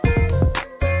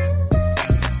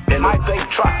in my big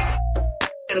truck,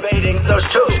 invading those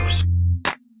tubes,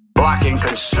 blocking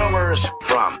consumers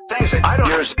from things that I don't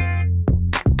use.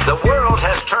 The world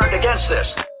has turned against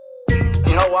this.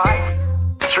 You know why?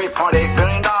 $3.8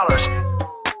 billion.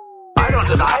 I don't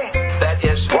deny that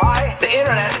is why the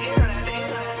internet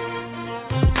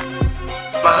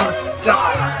must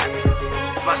die.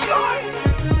 Must die.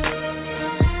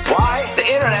 Why the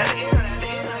internet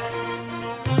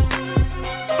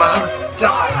must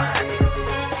die.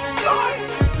 Die.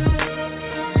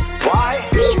 Why?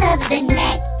 We love the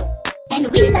net, and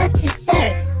we love to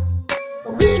surf.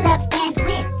 We love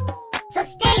bandwidth, so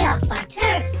stay off our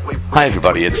turf. Hi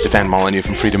everybody, it's Stefan Molyneux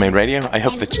from Free Domain Radio. I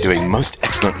hope that you're doing most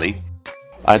excellently.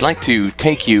 I'd like to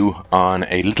take you on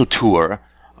a little tour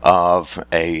of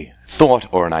a thought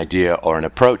or an idea or an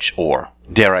approach or,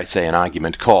 dare I say, an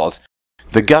argument called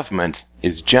 "The government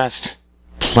is just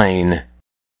plain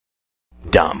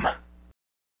dumb."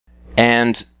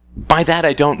 And by that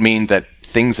I don't mean that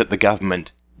things that the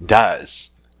government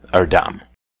does are dumb.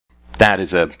 That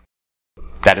is a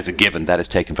given, that is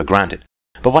taken for granted.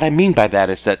 But what I mean by that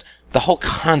is that the whole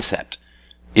concept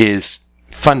is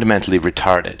fundamentally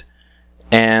retarded.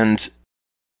 And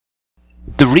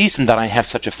the reason that I have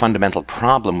such a fundamental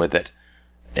problem with it,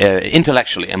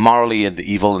 intellectually and morally and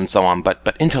the evil and so on,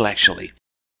 but intellectually,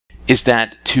 is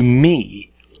that to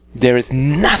me, there is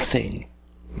nothing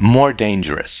more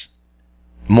dangerous,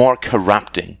 more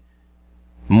corrupting,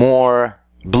 more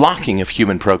blocking of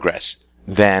human progress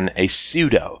than a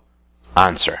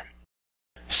pseudo-answer.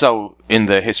 So, in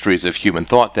the histories of human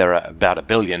thought, there are about 1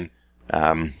 billion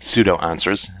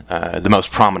pseudo-answers. The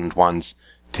most prominent ones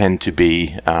tend to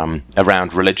be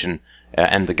around religion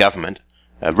and the government.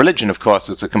 Religion, of course,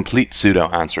 is a complete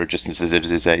pseudo-answer, just as it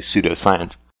is a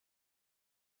pseudo-science.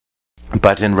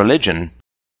 But in religion,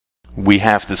 we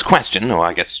have this question, or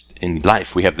I guess in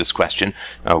life we have this question,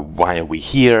 why are we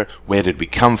here? Where did we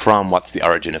come from? What's the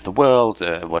origin of the world?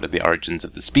 What are the origins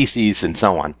of the species? And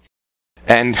so on.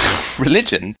 And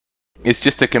religion is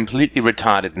just a completely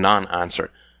retarded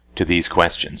non-answer to these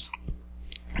questions.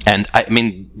 And I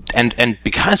mean, and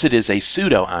because it is a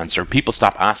pseudo-answer, people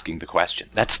stop asking the question.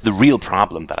 That's the real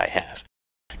problem that I have.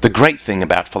 The great thing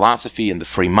about philosophy and the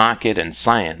free market and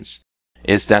science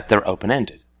is that they're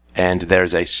open-ended. And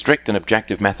there's a strict and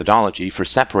objective methodology for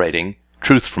separating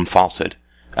truth from falsehood,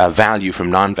 value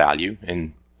from non-value.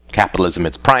 In capitalism,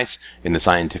 it's price. In the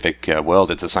scientific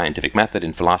world, it's a scientific method.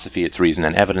 In philosophy, it's reason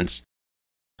and evidence.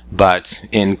 But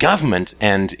in government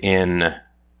and in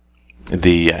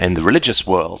the religious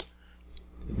world,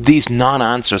 these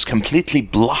non-answers completely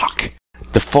block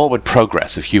the forward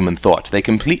progress of human thought. They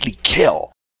completely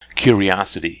kill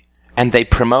curiosity, and they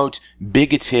promote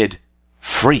bigoted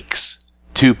freaks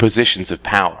to positions of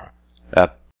power.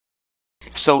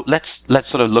 So let's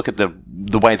sort of look at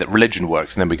the way that religion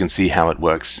works, and then we can see how it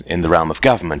works in the realm of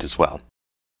government as well.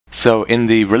 So in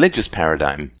the religious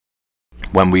paradigm,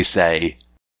 when we say,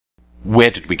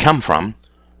 where did we come from?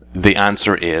 The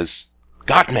answer is,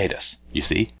 God made us, you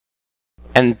see.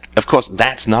 And of course,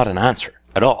 that's not an answer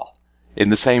at all. In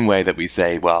the same way that we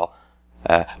say, well,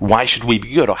 why should we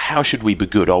be good? Or how should we be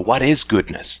good? Or what is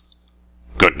goodness?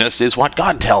 Goodness is what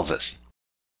God tells us.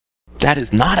 That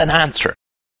is not an answer.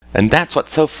 And that's what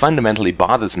so fundamentally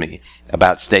bothers me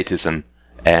about statism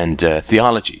and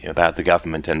theology, about the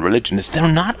government and religion, is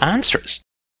they're not answers.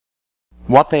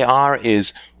 What they are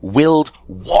is willed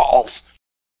walls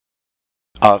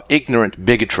of ignorant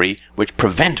bigotry which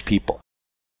prevent people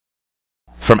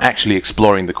from actually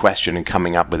exploring the question and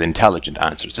coming up with intelligent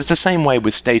answers. It's the same way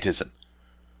with statism.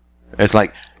 It's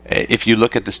like, if you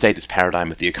look at the statist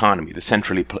paradigm of the economy, the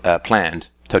centrally planned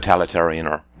totalitarian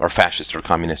or fascist or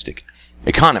communistic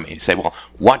economy, say, well,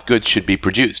 what goods should be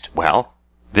produced? Well,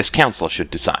 this council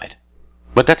should decide.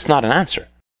 But that's not an answer.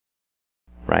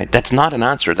 Right? That's not an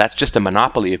answer. That's just a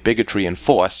monopoly of bigotry and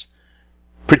force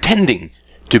pretending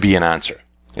to be an answer.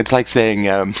 It's like saying,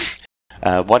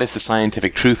 what is the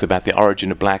scientific truth about the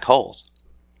origin of black holes?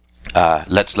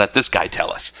 Let's let this guy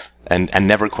tell us, and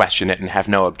never question it and have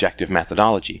no objective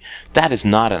methodology. That is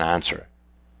not an answer.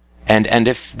 And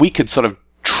if we could sort of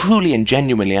truly and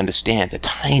genuinely understand the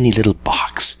tiny little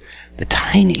box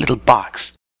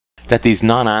that these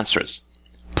non-answers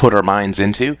put our minds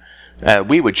into,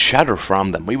 we would shudder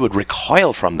from them. We would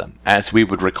recoil from them as we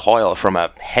would recoil from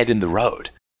a head in the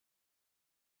road.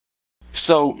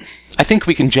 So, I think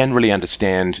we can generally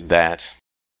understand that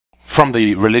from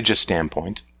the religious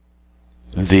standpoint,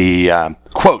 the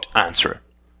quote answer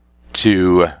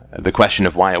to the question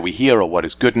of why are we here, or what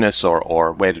is goodness,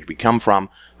 or where did we come from,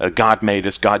 God made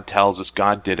us, God tells us,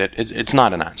 God did it, it's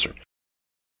not an answer.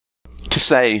 to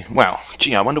say, well,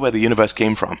 gee, I wonder where the universe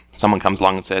came from. Someone comes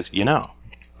along and says,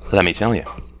 let me tell you,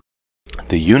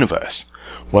 the universe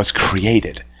was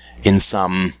created in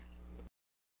some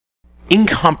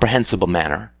incomprehensible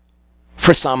manner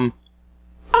for some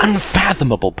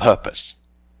unfathomable purpose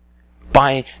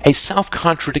by a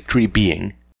self-contradictory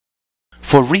being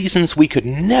for reasons we could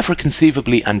never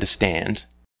conceivably understand,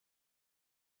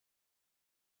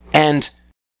 and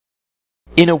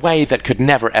in a way that could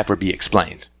never ever be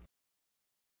explained.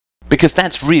 Because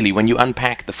that's really, when you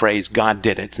unpack the phrase God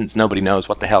did it, since nobody knows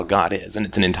what the hell God is, and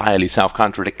it's an entirely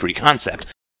self-contradictory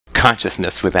concept,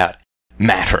 consciousness without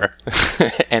matter,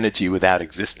 energy without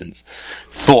existence,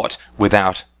 thought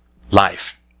without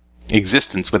life,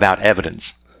 existence without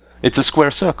evidence. It's a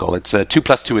square circle. It's 2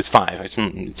 + 2 is 5.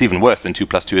 It's even worse than 2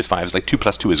 + 2 is 5. It's like 2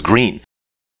 + 2 is green.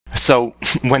 So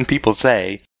when people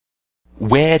say,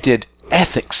 where did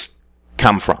ethics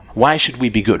come from? Why should we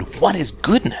be good? What is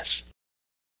goodness?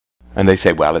 And they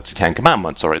say, well, it's the Ten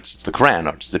Commandments, or it's the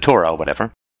Quran, or it's the Torah, or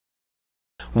whatever.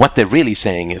 What they're really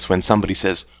saying is, when somebody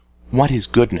says, what is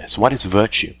goodness? What is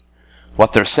virtue?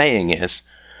 What they're saying is,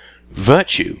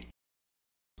 virtue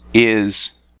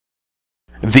is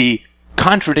the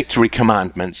contradictory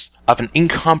commandments of an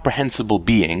incomprehensible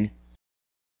being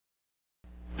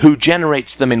who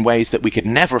generates them in ways that we could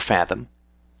never fathom,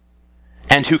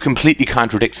 and who completely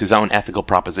contradicts his own ethical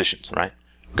propositions, right?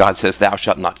 God says, thou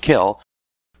shalt not kill.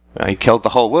 He killed the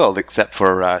whole world except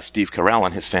for Steve Carell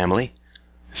and his family.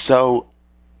 So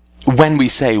when we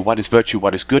say, what is virtue,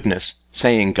 what is goodness,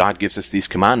 saying God gives us these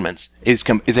commandments is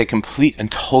a complete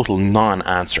and total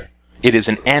non-answer. It is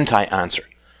an anti-answer.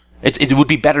 It would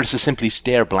be better to simply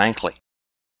stare blankly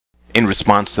in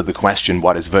response to the question,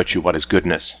 what is virtue, what is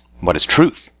goodness, what is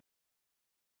truth?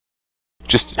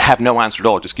 Just have no answer at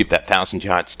all, just give that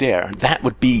 1,000-yard stare. That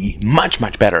would be much,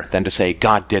 much better than to say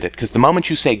God did it. Because the moment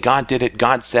you say God did it,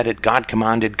 God said it, God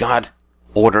commanded, God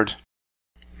ordered,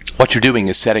 what you're doing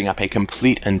is setting up a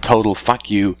complete and total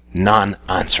fuck you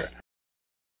non-answer.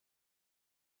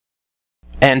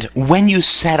 And when you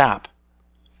set up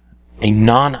a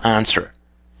non-answer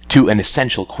to an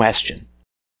essential question,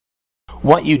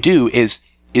 what you do is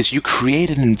you create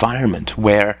an environment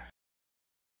where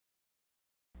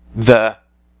the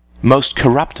most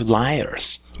corrupt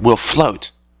liars will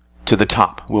float to the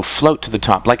top,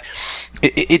 Like,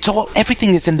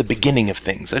 everything is in the beginning of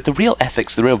things. The real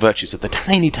ethics, the real virtues are the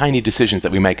tiny, tiny decisions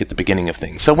that we make at the beginning of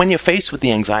things. So when you're faced with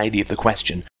the anxiety of the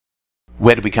question,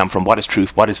 where do we come from? What is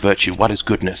truth? What is virtue? What is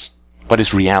goodness? What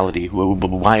is reality?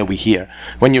 Why are we here?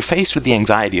 When you're faced with the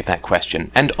anxiety of that question,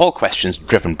 and all questions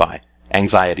driven by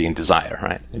anxiety and desire,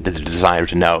 right? The desire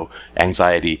to know,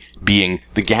 anxiety being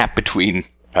the gap between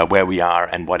where we are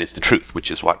and what is the truth, which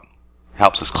is what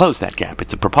helps us close that gap.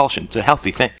 It's a propulsion. It's a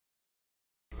healthy thing.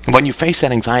 When you face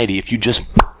that anxiety, if you just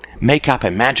make up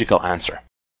a magical answer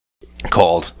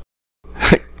called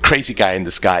crazy guy in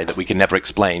the sky that we can never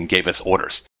explain gave us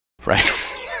orders, right?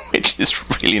 Which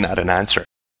is really not an answer.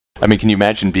 I mean, can you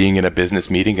imagine being in a business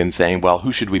meeting and saying, well,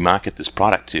 who should we market this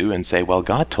product to? And say, well,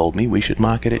 God told me we should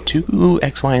market it to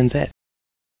X, Y, and Z.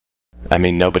 I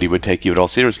mean, nobody would take you at all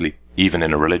seriously, even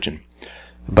in a religion.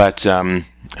 But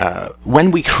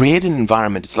when we create an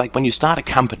environment, it's like when you start a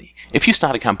company. If you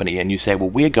start a company and you say,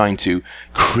 well, we're going to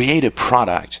create a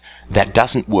product that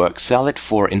doesn't work, sell it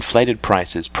for inflated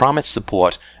prices, promise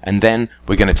support, and then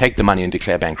we're going to take the money and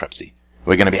declare bankruptcy.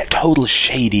 We're going to be a total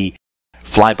shady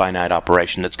fly-by-night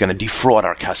operation that's going to defraud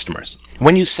our customers.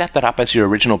 When you set that up as your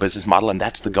original business model, and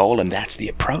that's the goal and that's the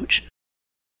approach,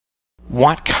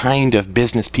 what kind of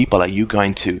business people are you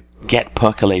going to get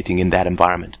percolating in that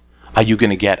environment? Are you going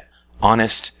to get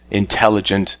honest,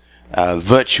 intelligent,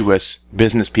 virtuous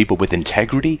business people with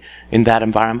integrity in that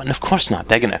environment? Of course not.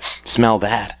 They're going to smell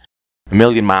that a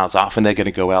million miles off and they're going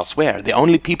to go elsewhere. The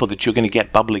only people that you're going to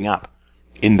get bubbling up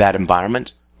in that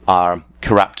environment are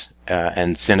corrupt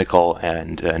and cynical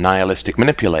and nihilistic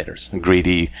manipulators,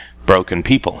 greedy, broken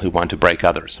people who want to break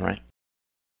others, right?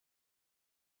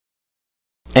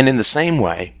 And in the same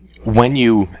way, when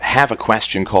you have a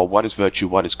question called what is virtue,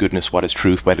 what is goodness, what is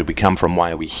truth, where did we come from,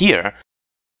 why are we here,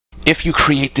 if you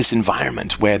create this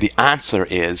environment where the answer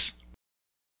is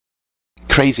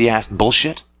crazy-ass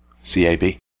bullshit,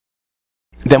 CAB,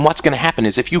 then what's going to happen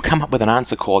is if you come up with an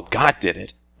answer called God did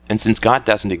it, and since God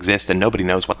doesn't exist and nobody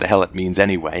knows what the hell it means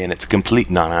anyway, and it's a complete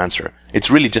non-answer,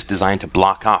 it's really just designed to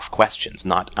block off questions,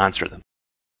 not answer them.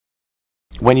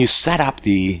 When you set up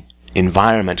the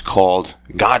environment called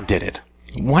God did it,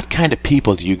 what kind of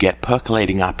people do you get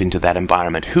percolating up into that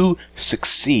environment? Who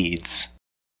succeeds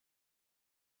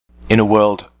in a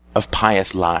world of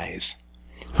pious lies?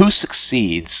 Who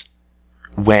succeeds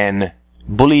when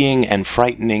bullying and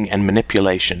frightening and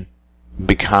manipulation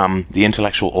become the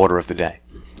intellectual order of the day?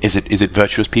 Is it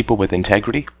virtuous people with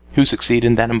integrity who succeed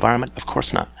in that environment? Of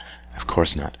course not. Of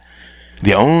course not.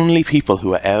 The only people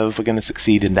who are ever going to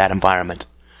succeed in that environment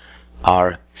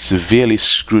are severely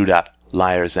screwed up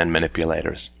liars and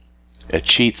manipulators.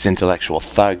 Cheats, intellectual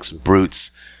thugs,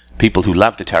 brutes, people who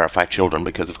love to terrify children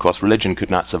because, of course, religion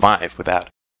could not survive without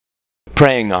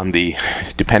preying on the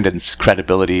dependence,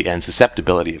 credibility, and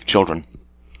susceptibility of children,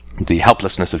 the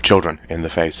helplessness of children in the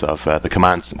face of the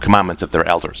commandments of their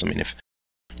elders. I mean,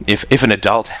 if an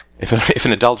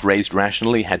adult raised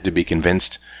rationally had to be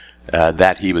convinced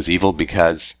that he was evil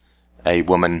because a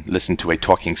woman listened to a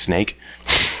talking snake,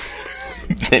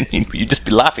 then you'd just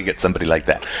be laughing at somebody like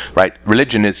that, right?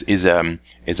 Religion is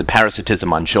a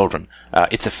parasitism on children.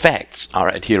 Its effects are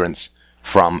adherence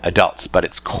from adults, but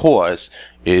its cause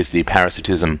is the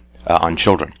parasitism on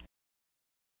children.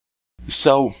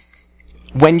 So,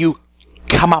 when you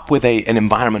come up with an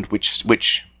environment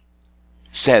which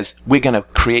says we're going to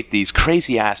create these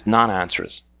crazy-ass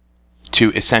non-answers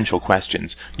to essential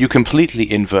questions, you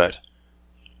completely invert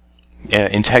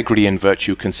integrity and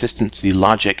virtue, consistency,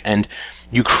 logic, and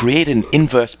you create an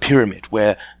inverse pyramid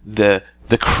where the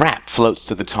crap floats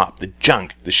to the top, the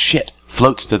junk, the shit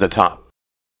floats to the top,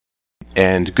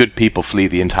 and good people flee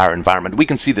the entire environment. We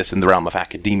can see this in the realm of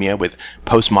academia with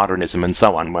postmodernism and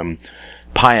so on, when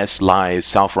pious lies,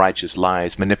 self-righteous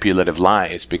lies, manipulative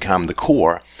lies become the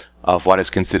core of what is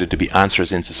considered to be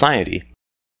answers in society.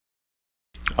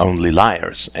 Only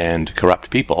liars and corrupt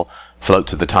people float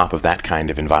to the top of that kind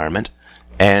of environment.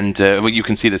 And you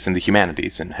can see this in the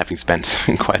humanities, and having spent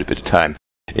quite a bit of time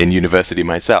in university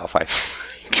myself, I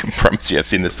can promise you I've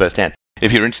seen this firsthand.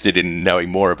 If you're interested in knowing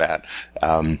more about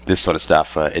this sort of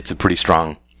stuff, it's a pretty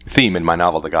strong theme in my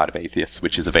novel, The God of Atheists,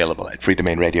 which is available at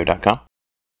freedomainradio.com.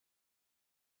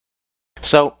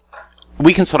 So,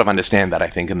 we can sort of understand that, I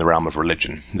think, in the realm of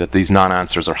religion, that these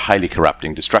non-answers are highly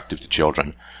corrupting, destructive to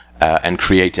children, and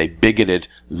create a bigoted,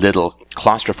 little,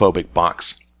 claustrophobic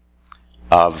box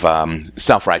of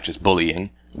self-righteous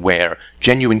bullying, where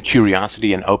genuine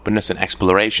curiosity and openness and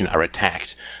exploration are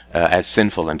attacked as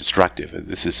sinful and destructive.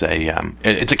 This is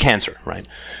it's a cancer, right?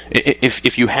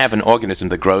 If you have an organism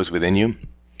that grows within you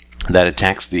that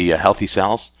attacks the healthy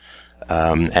cells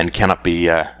and cannot be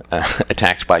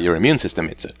attacked by your immune system,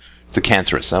 it's a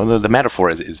cancerous. So the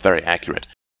metaphor is very accurate.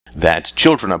 That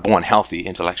children are born healthy,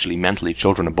 intellectually, mentally,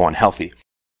 children are born healthy,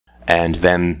 and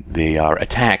then they are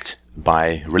attacked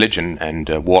by religion and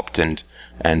warped and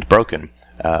broken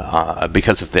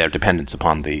because of their dependence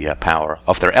upon the power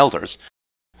of their elders.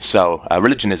 So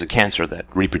religion is a cancer that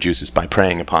reproduces by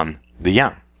preying upon the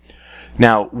young.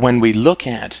 Now, when we look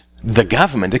at the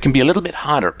government, it can be a little bit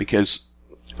harder because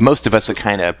most of us are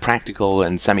kind of practical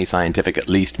and semi-scientific, at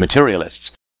least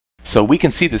materialists. So we can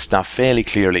see this stuff fairly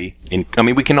clearly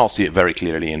we can all see it very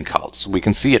clearly in cults. We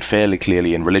can see it fairly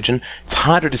clearly in religion. It's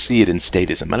harder to see it in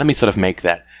statism. And let me sort of make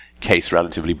that case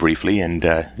relatively briefly, and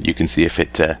you can see if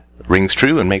it rings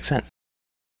true and makes sense.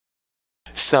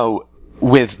 So,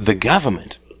 with the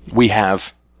government, we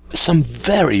have some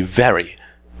very, very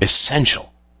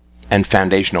essential and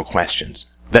foundational questions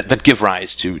that give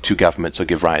rise to governments or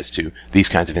give rise to these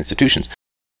kinds of institutions.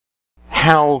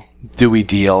 How do we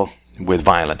deal with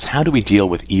violence? How do we deal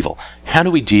with evil? How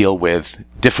do we deal with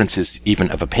differences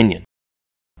even of opinion?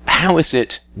 How is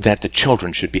it that the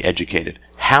children should be educated?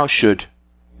 How should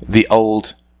the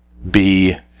old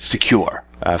be secure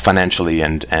financially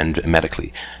and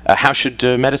medically? How should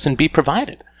medicine be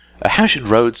provided? How should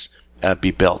roads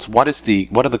be built? What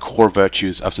are the core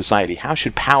virtues of society? How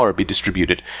should power be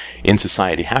distributed in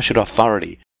society? How should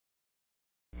authority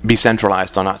be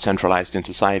centralized or not centralized in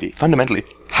society? Fundamentally,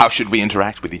 how should we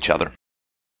interact with each other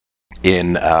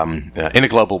in a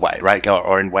global way, right?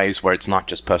 Or in ways where it's not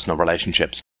just personal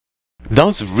relationships.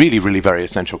 Those are really, really very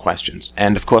essential questions.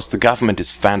 And of course, the government is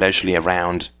foundationally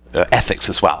around ethics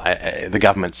as well. The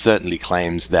government certainly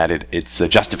claims that its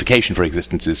justification for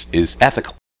existence is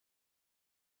ethical.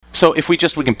 So if we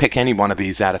can pick any one of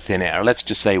these out of thin air, let's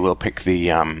just say we'll pick the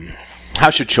how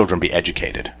should children be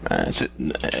educated?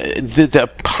 There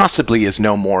possibly is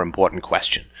no more important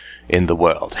question in the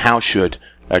world. How should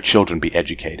children be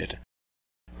educated?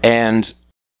 And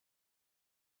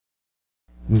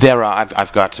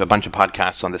I've got a bunch of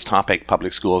podcasts on this topic,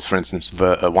 public schools, for instance,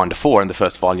 1 to 4 in the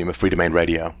first volume of Free Domain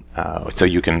Radio, so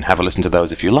you can have a listen to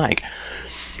those if you like.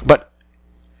 But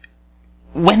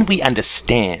when we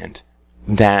understand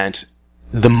that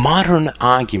the modern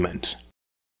argument,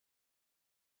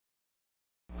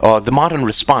 or the modern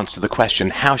response to the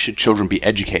question, how should children be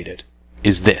educated,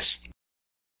 is this: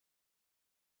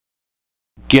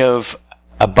 give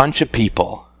a bunch of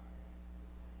people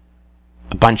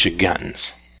a bunch of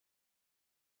guns.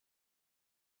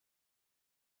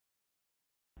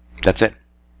 That's it.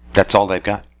 That's all they've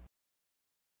got.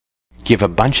 Give a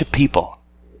bunch of people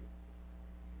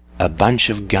a bunch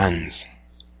of guns.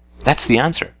 That's the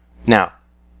answer. Now,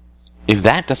 if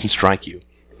that doesn't strike you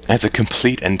as a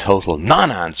complete and total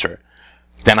non-answer,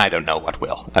 then I don't know what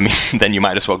will. I mean, then you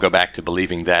might as well go back to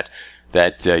believing that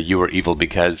you were evil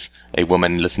because a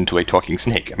woman listened to a talking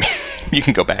snake. I mean, you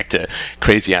can go back to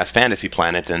crazy-ass Fantasy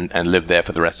Planet and live there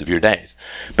for the rest of your days.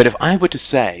 But if I were to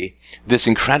say this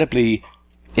incredibly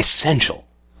essential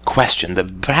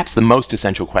question, perhaps the most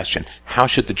essential question, how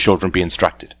should the children be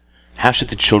instructed? How should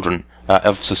the children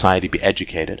of society be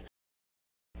educated?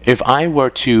 If I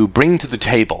were to bring to the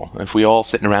table, if we all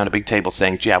sitting around a big table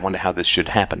saying, gee, I wonder how this should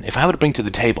happen. If I were to bring to the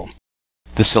table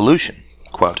the solution,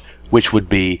 quote, which would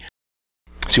be,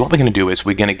 see, what we're going to do is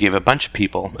we're going to give a bunch of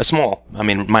people,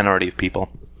 minority of people,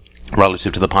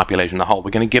 relative to the population as a whole, we're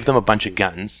going to give them a bunch of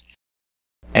guns,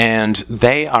 and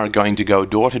they are going to go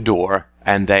door to door,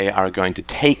 and they are going to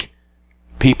take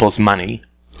people's money,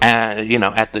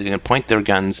 point their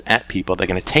guns at people. They're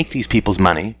going to take these people's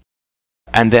money,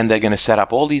 and then they're going to set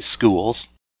up all these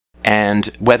schools, and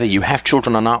whether you have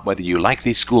children or not, whether you like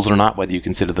these schools or not, whether you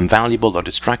consider them valuable or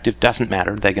destructive, doesn't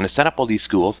matter. They're going to set up all these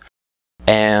schools,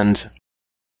 and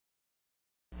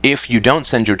if you don't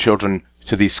send your children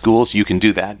to these schools, you can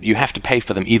do that. You have to pay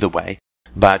for them either way,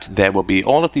 but there will be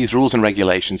all of these rules and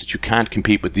regulations that you can't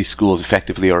compete with these schools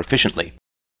effectively or efficiently.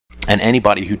 And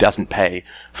anybody who doesn't pay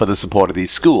for the support of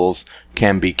these schools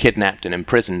can be kidnapped and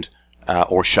imprisoned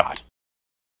or shot.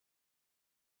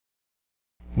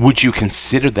 Would you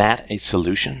consider that a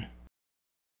solution?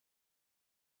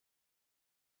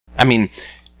 I mean,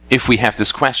 if we have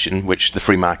this question, which the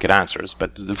free market answers,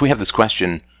 but if we have this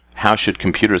question, how should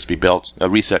computers be built,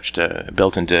 researched,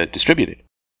 built and distributed?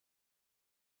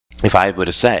 If I were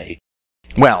to say,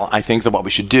 well, I think that what we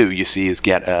should do, you see, is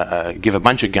give a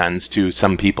bunch of guns to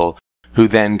some people who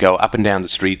then go up and down the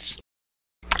streets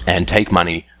and take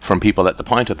money from people at the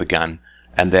point of the gun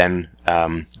and then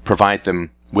provide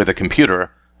them with a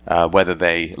computer, whether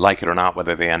they like it or not,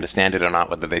 whether they understand it or not,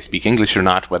 whether they speak English or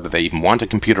not, whether they even want a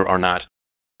computer or not.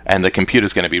 And the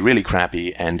computer's going to be really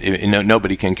crappy, and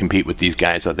nobody can compete with these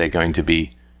guys or they're going to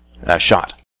be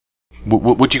shot.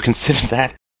 Would you consider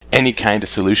that any kind of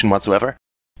solution whatsoever?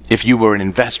 If you were an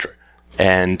investor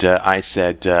and I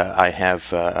said I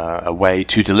have a way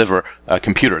to deliver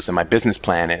computers, and my business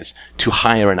plan is to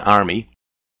hire an army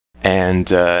and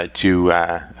to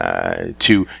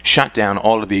shut down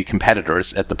all of the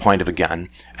competitors at the point of a gun,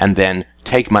 and then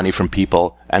take money from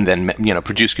people, and then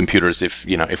produce computers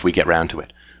if we get round to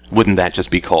it. Wouldn't that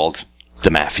just be called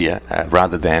the mafia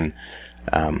rather than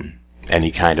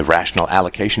any kind of rational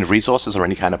allocation of resources or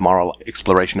any kind of moral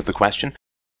exploration of the question?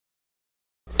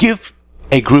 Give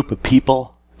a group of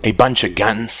people a bunch of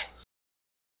guns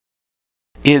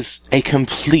is a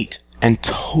complete and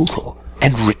total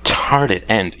and retarded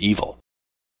and evil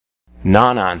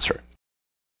non-answer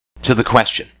to the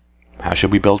question, how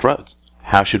should we build roads?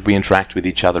 How should we interact with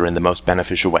each other in the most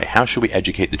beneficial way? How should we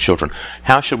educate the children?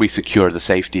 How should we secure the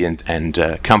safety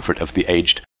and comfort of the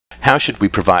aged? How should we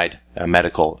provide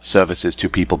medical services to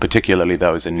people, particularly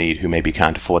those in need who maybe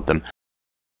can't afford them?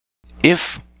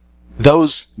 If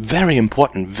those very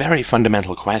important, very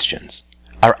fundamental questions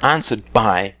are answered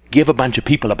by give a bunch of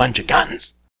people a bunch of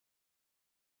guns,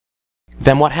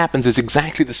 then what happens is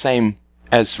exactly the same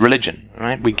as religion,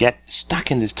 right? We get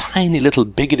stuck in this tiny little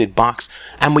bigoted box,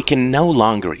 and we can no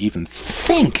longer even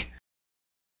think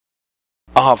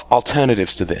of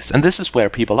alternatives to this. And this is where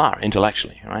people are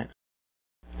intellectually, right?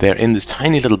 They're in this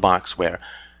tiny little box where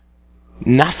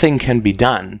nothing can be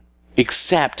done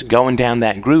except going down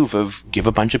that groove of give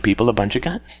a bunch of people a bunch of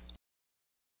guns.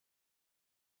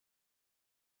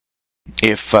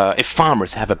 If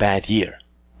farmers have a bad year,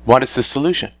 what is the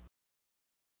solution?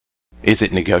 Is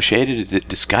it negotiated? Is it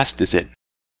discussed? Is it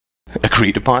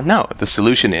agreed upon? No. The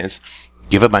solution is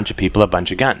give a bunch of people a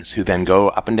bunch of guns who then go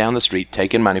up and down the street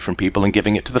taking money from people and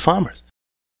giving it to the farmers.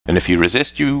 And if you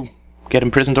resist, you get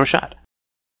imprisoned or shot.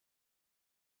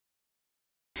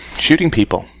 Shooting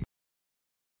people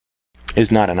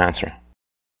is not an answer.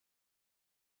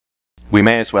 We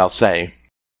may as well say,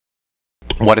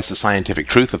 what is the scientific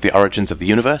truth of the origins of the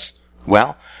universe?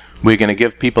 Well, we're going to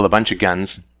give people a bunch of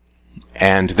guns,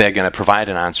 and they're going to provide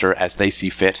an answer as they see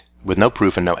fit, with no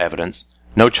proof and no evidence,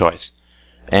 no choice.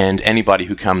 And anybody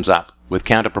who comes up with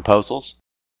counter-proposals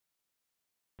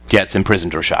gets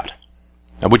imprisoned or shot.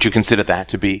 Now, would you consider that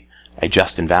to be a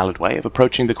just and valid way of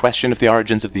approaching the question of the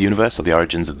origins of the universe, or the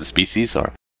origins of the species,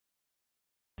 or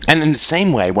And in the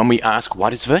same way, when we ask,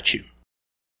 what is virtue?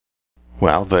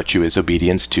 Well, virtue is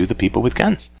obedience to the people with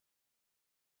guns.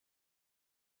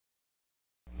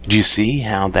 Do you see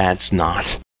how that's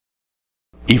not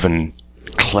even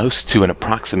close to an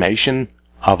approximation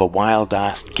of a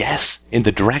wild-ass guess in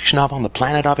the direction of, on the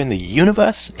planet of, in the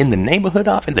universe, in the neighborhood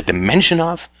of, in the dimension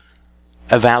of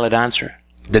a valid answer?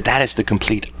 That is the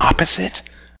complete opposite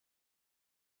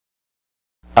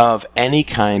of any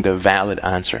kind of valid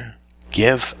answer.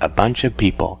 Give a bunch of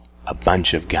people a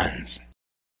bunch of guns.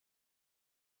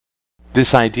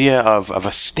 This idea of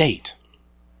a state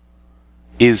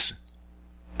is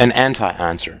an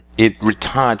anti-answer. It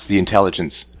retards the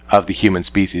intelligence of the human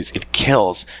species. It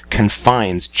kills,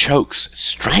 confines, chokes,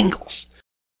 strangles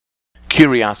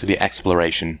curiosity,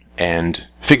 exploration, and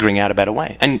figuring out a better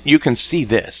way. And you can see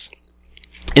this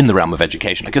in the realm of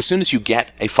education. Like, as soon as you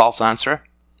get a false answer,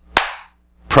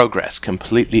 progress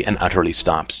completely and utterly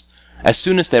stops. As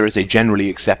soon as there is a generally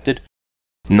accepted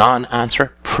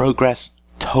non-answer, progress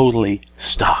totally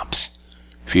stops.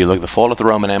 If you look at the fall of the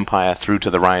Roman Empire through to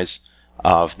the rise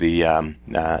of the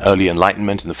early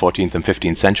Enlightenment in the 14th and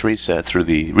 15th centuries, through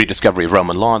the rediscovery of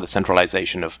Roman law, the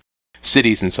centralization of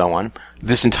cities and so on,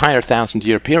 this entire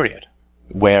 1,000-year period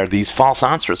where these false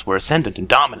answers were ascendant and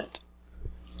dominant,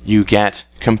 you get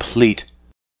complete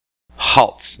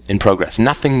halts in progress.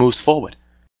 Nothing moves forward.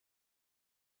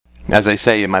 As I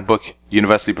say in my book,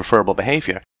 Universally Preferable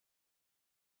Behavior,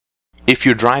 if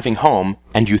you're driving home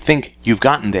and you think you've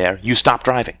gotten there, you stop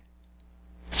driving.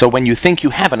 So when you think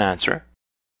you have an answer,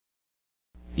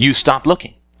 you stop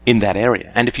looking in that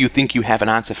area. And if you think you have an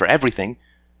answer for everything,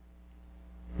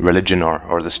 religion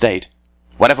or the state,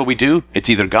 whatever we do, it's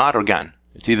either God or gun.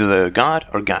 It's either the God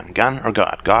or gun. Gun or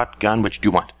God. God, gun, which do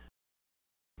you want?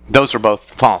 Those are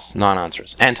both false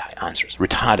non-answers, anti-answers,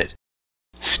 retarded,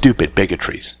 stupid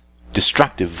bigotries,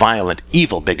 destructive, violent,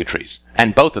 evil bigotries.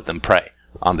 And both of them prey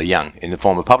on the young in the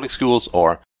form of public schools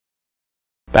or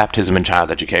baptism and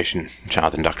child education,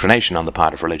 child indoctrination on the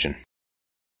part of religion.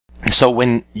 So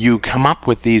when you come up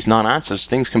with these non-answers,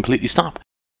 things completely stop.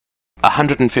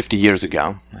 150 years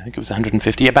ago, I think it was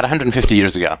 150, about 150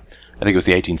 years ago, I think it was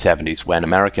the 1870s, when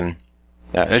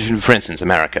for instance,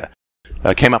 America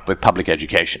came up with public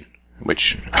education,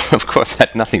 which, of course,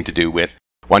 had nothing to do with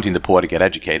wanting the poor to get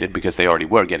educated, because they already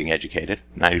were getting educated.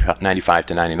 95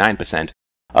 to 99%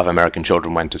 of American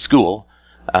children went to school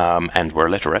and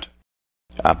were literate.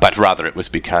 But rather it was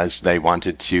because they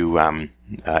wanted to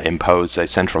impose a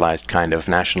centralized kind of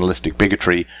nationalistic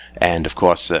bigotry and, of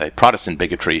course, a Protestant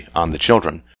bigotry on the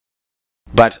children.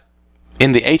 But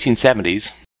in the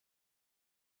 1870s,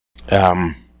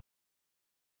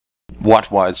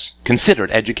 what was considered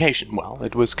education? Well,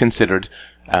 it was considered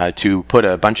to put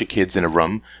a bunch of kids in a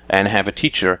room and have a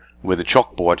teacher with a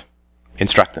chalkboard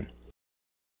instruct them.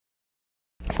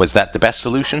 Was that the best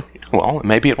solution? Well,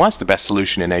 maybe it was the best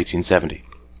solution in 1870.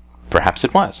 Perhaps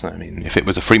it was. I mean, if it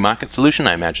was a free market solution,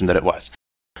 I imagine that it was.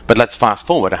 But let's fast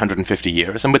forward 150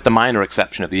 years, and with the minor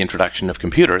exception of the introduction of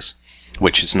computers,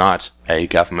 which is not a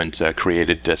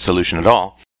government-created solution at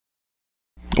all,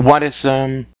 what is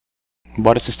the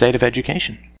state of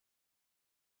education?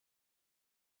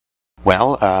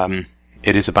 Well,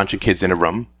 it is a bunch of kids in a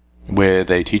room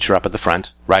with a teacher up at the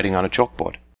front writing on a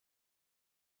chalkboard.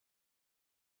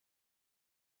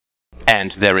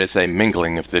 And there is a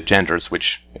mingling of the genders,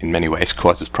 which in many ways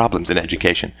causes problems in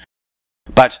education.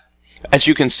 But as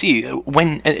you can see,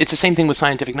 it's the same thing with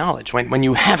scientific knowledge. When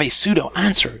you have a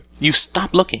pseudo-answer, you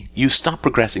stop looking, you stop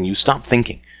progressing, you stop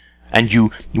thinking, and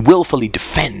you willfully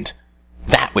defend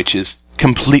that which is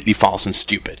completely false and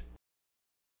stupid.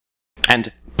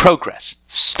 And progress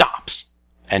stops,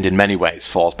 and in many ways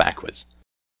falls backwards.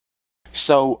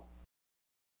 So,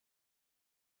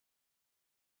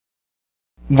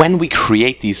 when we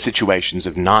create these situations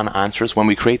of non-answers, when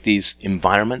we create these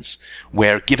environments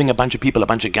where giving a bunch of people a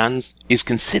bunch of guns is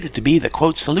considered to be the,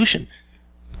 quote, solution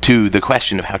to the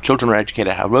question of how children are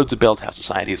educated, how roads are built, how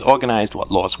society is organized,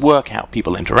 what laws work, how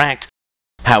people interact,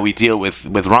 how we deal with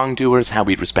wrongdoers, how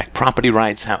we respect property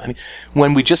rights,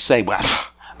 when we just say, well,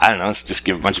 I don't know, let's just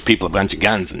give a bunch of people a bunch of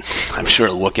guns and I'm sure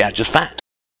it'll work out just fine.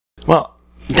 Well,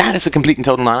 that is a complete and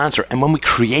total non-answer. And when we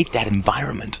create that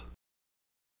environment,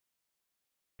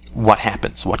 what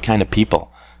happens? What kind of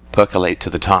people percolate to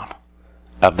the top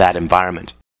of that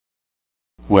environment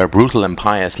where brutal and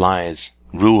pious lies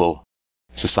rule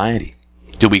society?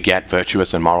 Do we get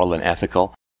virtuous and moral and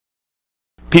ethical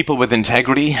people with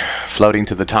integrity floating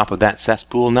to the top of that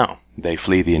cesspool? No. They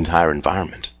flee the entire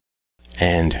environment.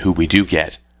 And who we do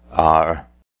get are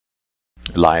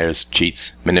liars,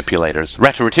 cheats, manipulators,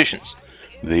 rhetoricians,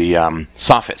 the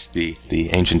sophist, the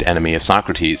ancient enemy of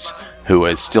Socrates, who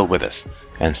is still with us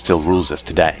and still rules us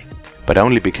today, but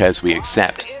only because we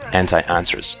accept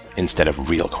anti-answers instead of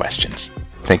real questions.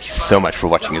 Thank you so much for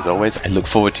watching as always. I look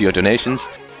forward to your donations.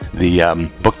 The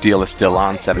book deal is still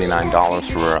on,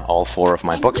 $79 for all 4 of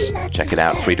my books. Check it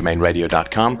out,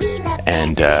 freedomainradio.com,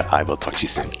 and I will talk to you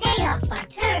soon. Stay off our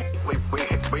turf. We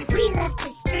We love to